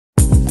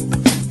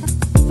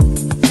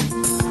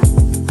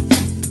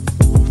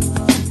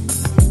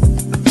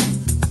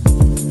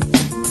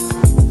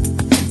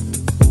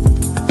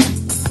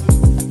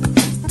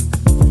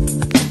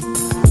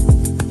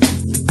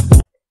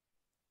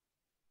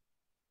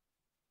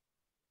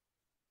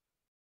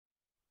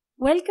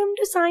Welcome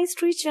to Science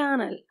Tree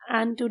channel,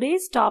 and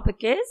today's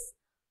topic is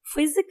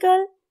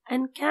physical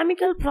and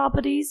chemical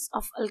properties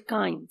of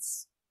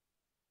alkynes.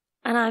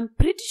 And I'm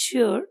pretty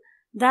sure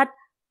that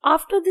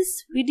after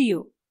this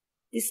video,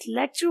 this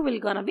lecture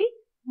will gonna be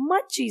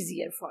much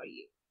easier for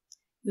you.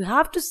 You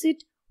have to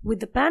sit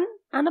with a pen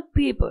and a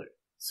paper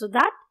so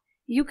that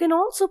you can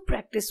also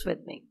practice with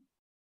me.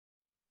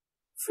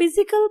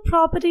 Physical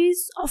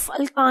properties of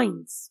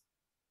alkynes.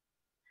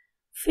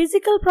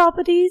 Physical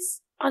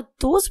properties are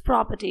those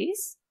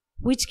properties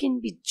which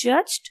can be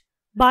judged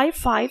by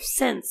 5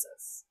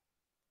 senses.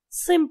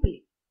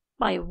 Simply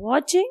by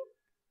watching,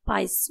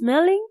 by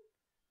smelling,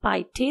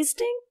 by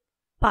tasting,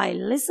 by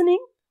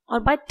listening,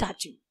 or by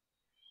touching.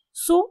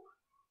 So,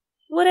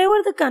 whatever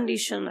the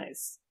condition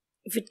is,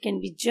 if it can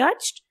be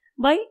judged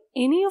by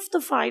any of the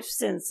 5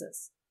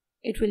 senses,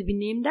 it will be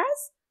named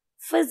as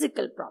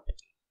physical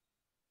property.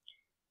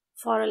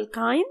 For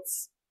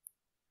alkynes,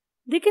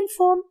 they can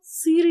form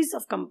series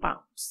of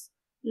compounds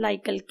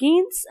like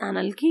alkanes and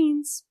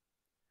alkenes.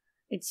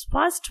 Its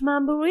first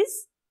member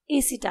is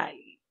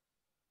acetylene.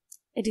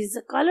 It is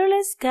a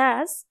colorless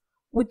gas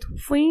with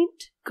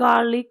faint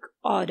garlic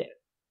odor.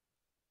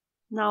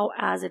 Now,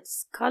 as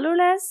it's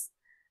colorless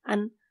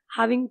and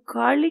having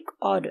garlic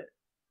odor,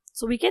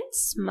 so we can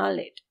smell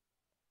it.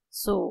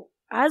 So,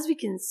 as we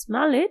can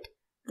smell it,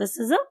 this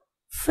is a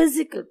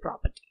physical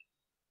property.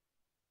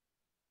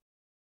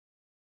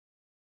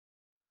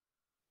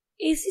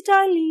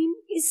 Acetylene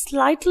is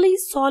slightly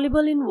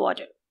soluble in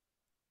water,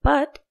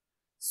 but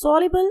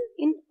soluble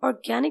in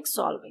organic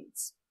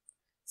solvents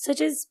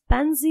such as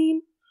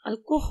benzene,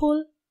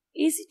 alcohol,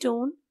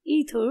 acetone,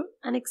 ether,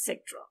 and etc.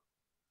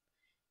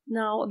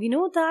 Now we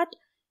know that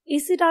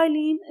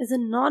acetylene is a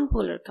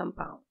non-polar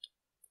compound,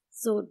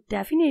 so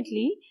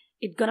definitely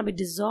it's gonna be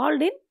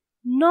dissolved in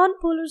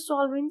non-polar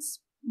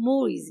solvents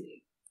more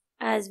easily,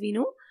 as we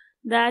know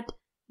that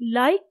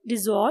like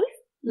dissolve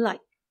like.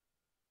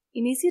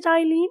 In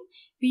acetylene,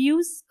 we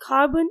use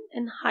carbon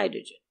and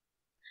hydrogen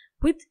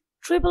with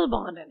triple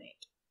bond in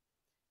it.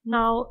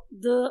 Now,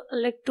 the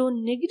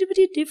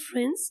electronegativity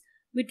difference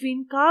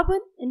between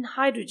carbon and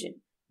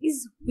hydrogen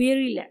is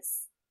very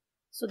less.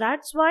 So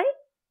that's why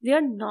they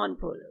are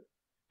non-polar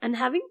and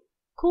having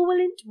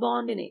covalent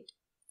bond in it.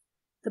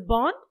 The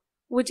bond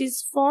which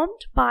is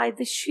formed by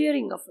the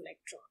sharing of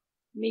electron,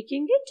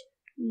 making it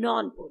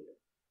non-polar.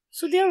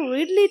 So they are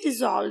readily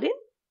dissolved in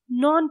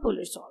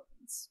non-polar solvents.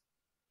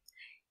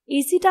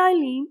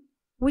 Acetylene,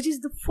 which is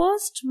the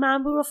first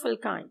member of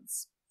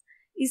alkynes,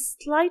 is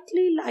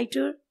slightly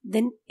lighter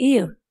than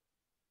air.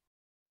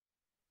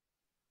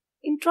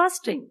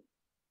 Interesting.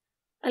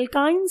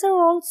 Alkynes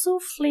are also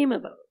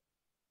flammable.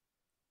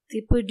 They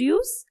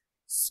produce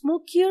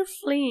smokier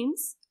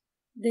flames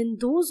than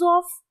those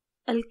of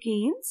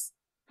alkanes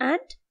and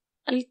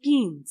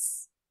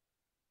alkenes.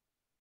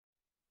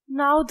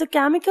 Now the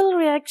chemical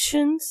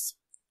reactions.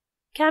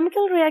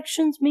 Chemical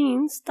reactions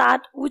means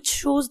that which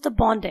shows the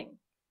bonding,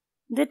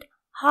 that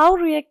how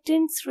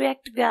reactants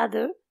react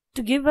together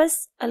to give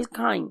us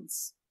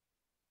alkynes.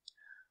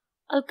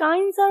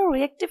 Alkynes are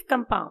reactive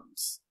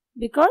compounds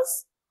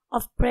because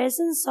of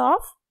presence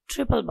of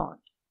triple bond.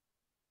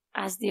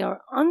 As they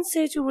are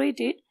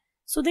unsaturated,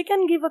 so they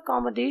can give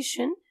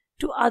accommodation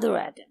to other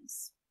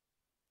atoms.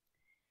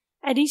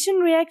 Addition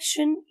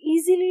reaction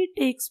easily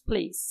takes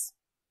place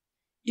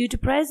due to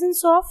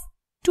presence of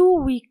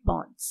 2 weak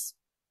bonds,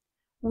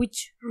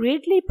 which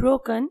readily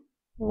broken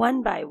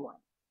one by one.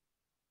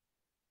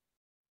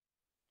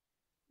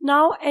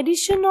 Now,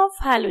 addition of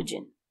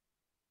halogen.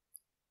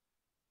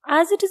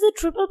 As it is a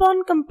triple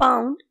bond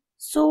compound,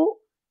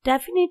 so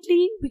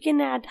definitely we can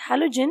add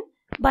halogen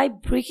by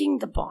breaking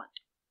the bond.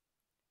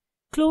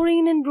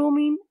 Chlorine and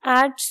bromine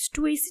adds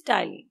to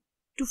acetylene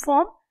to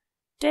form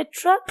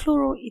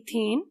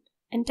tetrachloroethane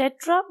and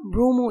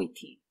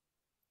tetrabromoethane.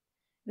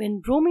 When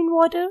bromine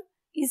water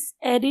is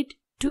added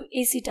to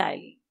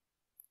acetylene,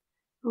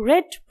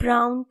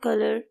 red-brown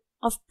color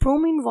of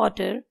bromine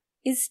water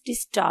is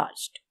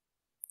discharged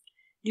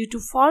due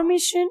to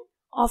formation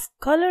of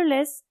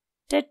colorless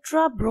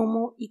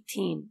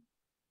tetrabromoethane.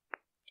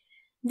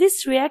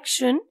 This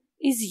reaction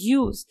is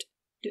used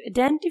to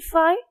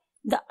identify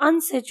the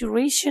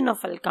unsaturation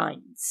of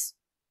alkynes.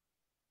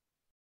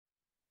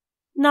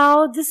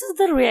 Now this is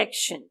the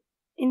reaction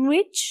in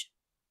which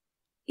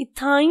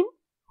ethane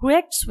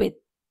reacts with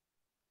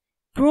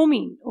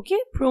bromine,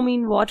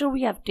 bromine water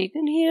we have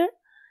taken here,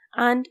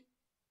 and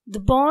the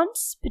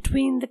bonds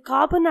between the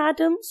carbon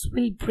atoms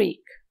will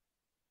break.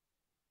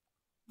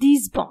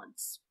 These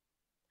bonds.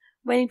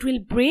 When it will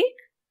break,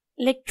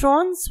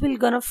 electrons will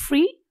gonna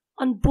free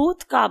on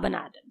both carbon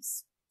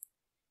atoms.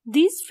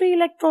 These free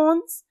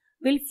electrons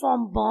will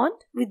form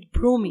bond with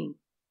bromine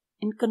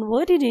and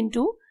convert it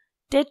into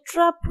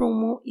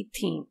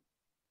tetrabromoethane.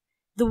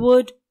 The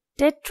word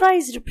tetra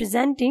is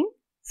representing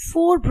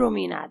 4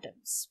 bromine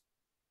atoms.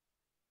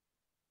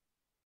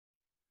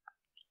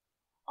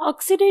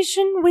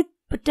 Oxidation with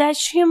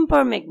potassium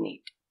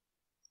permanganate.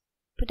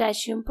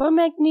 Potassium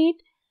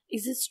permanganate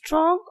is a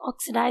strong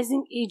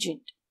oxidizing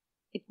agent.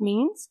 It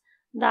means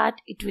that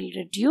it will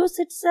reduce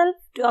itself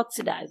to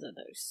oxidize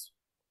others.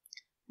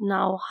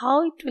 Now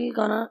how it will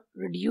gonna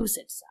reduce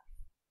itself?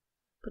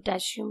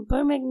 Potassium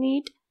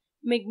permanganate,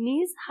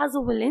 manganese has a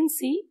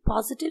valency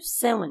positive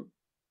 7.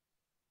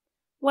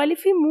 While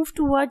if we move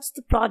towards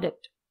the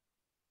product,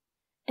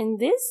 in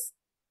this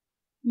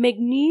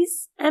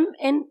manganese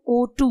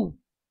MnO2,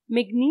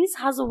 manganese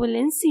has a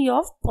valency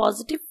of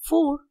positive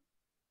 4.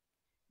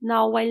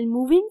 Now while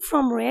moving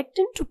from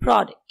reactant to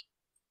product,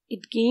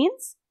 it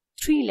gains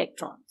 3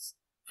 electrons.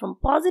 From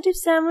positive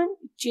 7,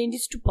 it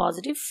changes to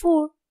positive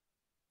 4.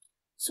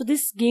 So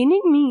this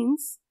gaining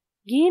means,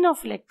 gain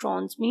of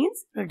electrons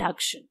means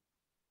reduction.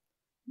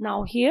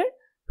 Now here,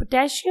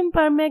 potassium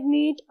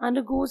permanganate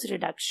undergoes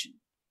reduction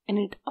and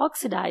it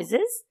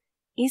oxidizes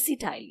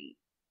acetylene.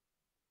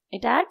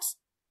 It adds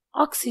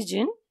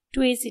oxygen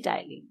to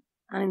acetylene,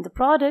 and in the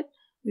product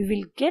we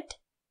will get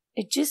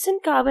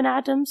adjacent carbon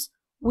atoms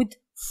with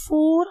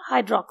 4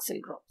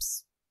 hydroxyl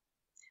groups,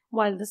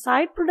 while the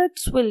side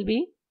products will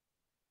be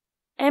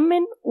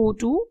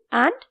MnO2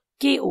 and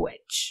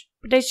KOH,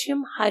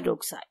 potassium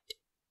hydroxide.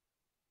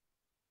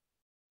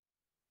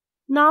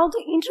 Now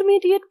the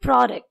intermediate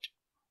product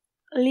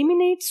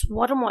eliminates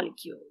water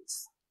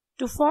molecules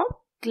to form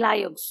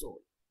glyoxol,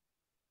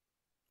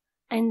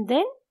 and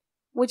then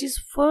which is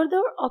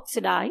further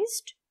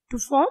oxidized to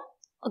form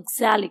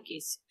oxalic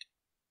acid.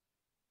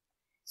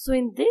 So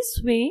in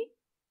this way,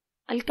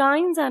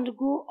 alkynes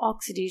undergo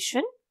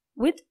oxidation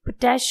with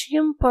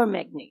potassium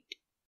permanganate.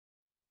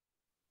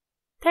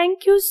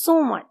 Thank you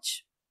so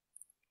much.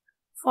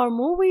 For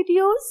more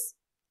videos,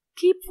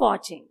 keep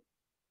watching.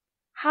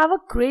 Have a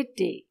great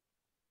day.